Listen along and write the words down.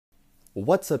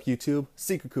What's up YouTube?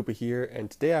 Secret Koopa here, and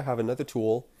today I have another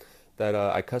tool that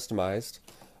I customized,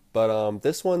 but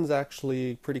this one's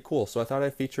actually pretty cool, so I thought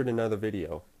I'd feature it in another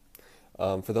video.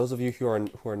 For those of you who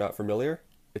are not familiar,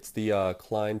 it's the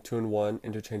Klein 2-in-1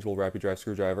 interchangeable Rapi-Drive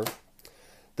screwdriver.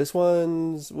 This it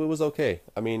was okay.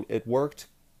 I mean, it worked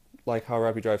like how a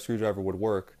Rapi-Drive screwdriver would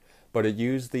work, but it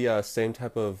used the same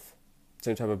type of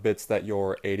bits that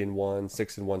your 8-in-1,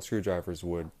 6-in-1 screwdrivers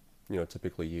would,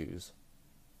 typically use.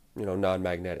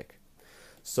 Non-magnetic.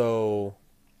 So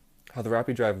how the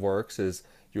Rapi-Drive works is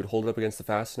you would hold it up against the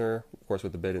fastener, of course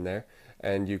with the bit in there,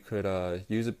 and you could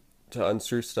use it to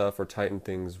unscrew stuff or tighten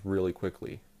things really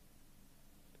quickly.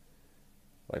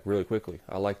 Like really quickly.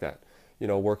 I like that.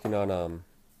 Working on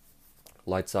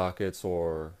light sockets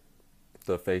or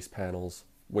the face panels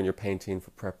when you're painting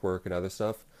for prep work and other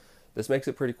stuff. This makes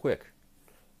it pretty quick.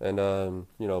 And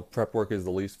prep work is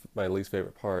my least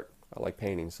favorite part. I like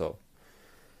painting, so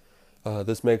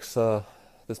this makes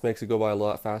it go by a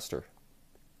lot faster.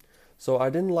 So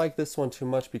I didn't like this one too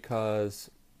much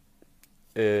because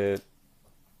it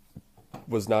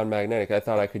was non-magnetic. I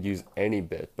thought I could use any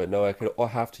bit, but no, I'll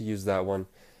have to use that one,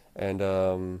 and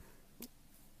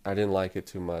I didn't like it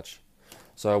too much.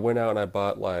 So I went out and I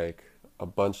bought like a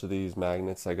bunch of these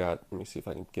magnets. Let me see if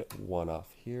I can get one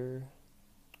off here.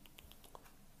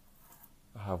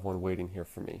 I have one waiting here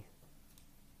for me.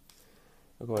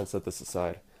 I'll go ahead and set this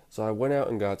aside. So I went out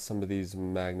and got some of these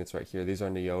magnets right here. These are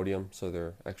neodymium, so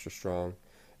they're extra strong.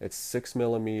 It's 6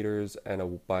 millimeters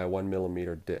and by a 1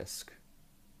 millimeter disc.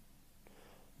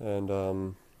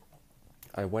 And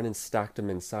I went and stacked them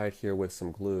inside here with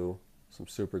some glue, some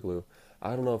super glue.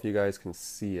 I don't know if you guys can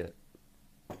see it.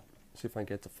 See if I can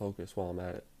get to focus while I'm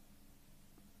at it.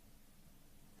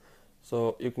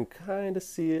 So you can kind of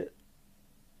see it.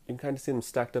 You can kind of see them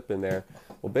stacked up in there.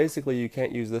 Well, basically you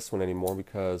can't use this one anymore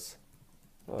because,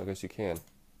 well, I guess you can.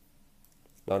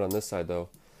 Not on this side though.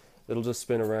 It'll just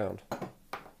spin around.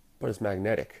 But it's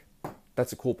magnetic. That's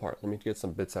the cool part. Let me get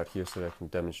some bits out here so that I can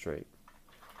demonstrate.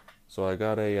 So I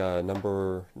got a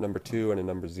number 2 and a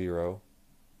number 0.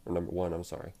 Or number 1, I'm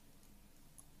sorry.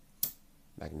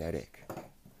 Magnetic.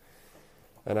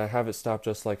 And I have it stopped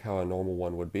just like how a normal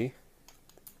one would be.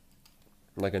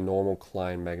 Like a normal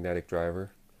Klein magnetic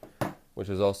driver. Which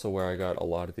is also where I got a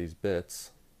lot of these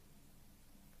bits.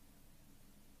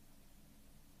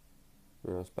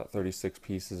 It's about 36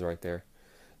 pieces right there.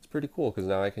 It's pretty cool because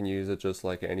now I can use it just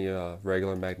like any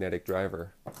regular magnetic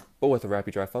driver, but with a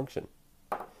Rapi-Drive function.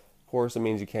 Of course, it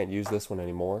means you can't use this one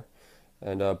anymore,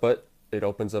 and but it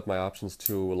opens up my options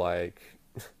to like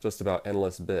just about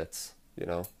endless bits.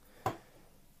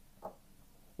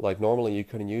 Like normally you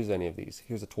couldn't use any of these.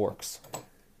 Here's the Torx.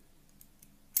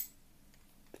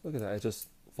 Look at that, it just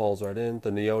falls right in. The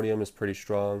neodymium is pretty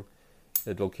strong.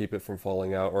 It'll keep it from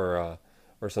falling out, or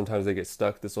sometimes they get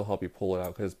stuck. This will help you pull it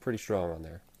out because it's pretty strong on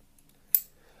there.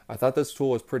 I thought this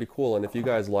tool was pretty cool, and if you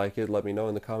guys like it, let me know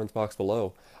in the comments box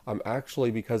below. I'm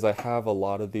actually, because I have a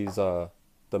lot of these, the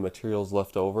materials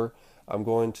left over, I'm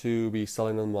going to be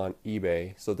selling them on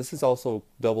eBay. So this is also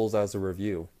doubles as a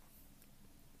review.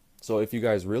 So if you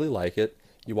guys really like it,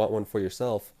 you want one for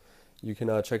yourself, you can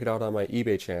check it out on my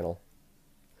eBay channel.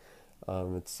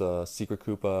 It's Secret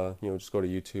Koopa. Just go to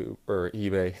YouTube or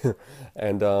eBay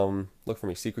and look for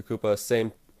me, Secret Koopa.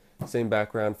 Same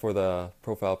background for the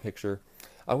profile picture.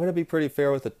 I'm gonna be pretty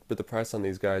fair with the price on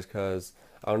these guys because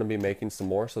I'm gonna be making some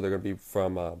more. So they're gonna be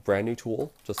from a brand new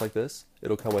tool, just like this.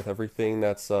 It'll come with everything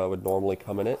that's would normally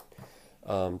come in it,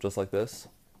 just like this.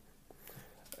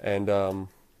 And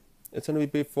it's gonna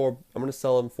be I'm gonna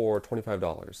sell them for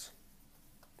 $25.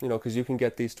 Because you can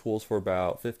get these tools for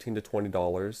about $15 to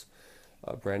 $20.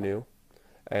 Brand new,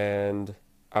 and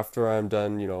after I'm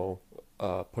done,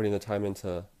 putting the time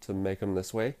into to make them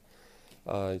this way,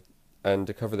 and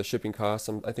to cover the shipping costs,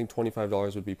 I think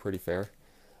 $25 would be pretty fair.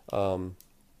 I'm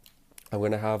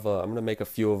gonna make a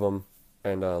few of them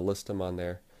and list them on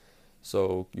there,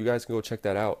 so you guys can go check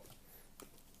that out.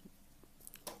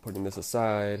 Putting this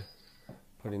aside,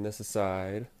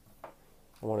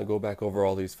 I want to go back over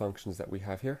all these functions that we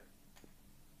have here.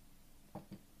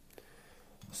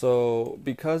 So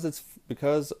because it's been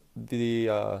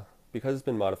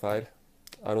modified,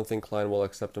 I don't think Klein will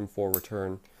accept them for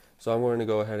return. So I'm going to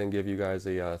go ahead and give you guys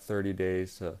a 30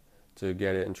 days to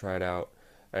get it and try it out.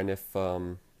 And if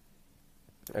you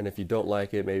don't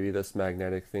like it, maybe this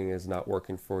magnetic thing is not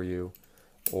working for you,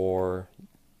 or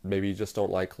maybe you just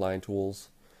don't like Klein tools.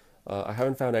 I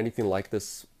haven't found anything like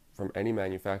this from any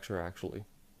manufacturer actually.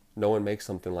 No one makes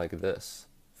something like this,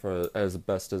 as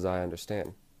best as I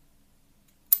understand.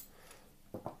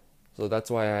 So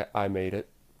that's why I made it.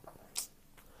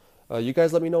 You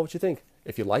guys let me know what you think.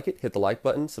 If you like it, hit the like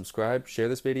button, subscribe, share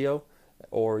this video,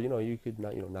 or you could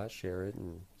not share it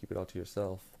and keep it all to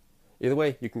yourself. Either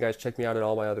way, you can guys check me out at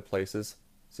all my other places.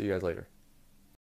 See you guys later.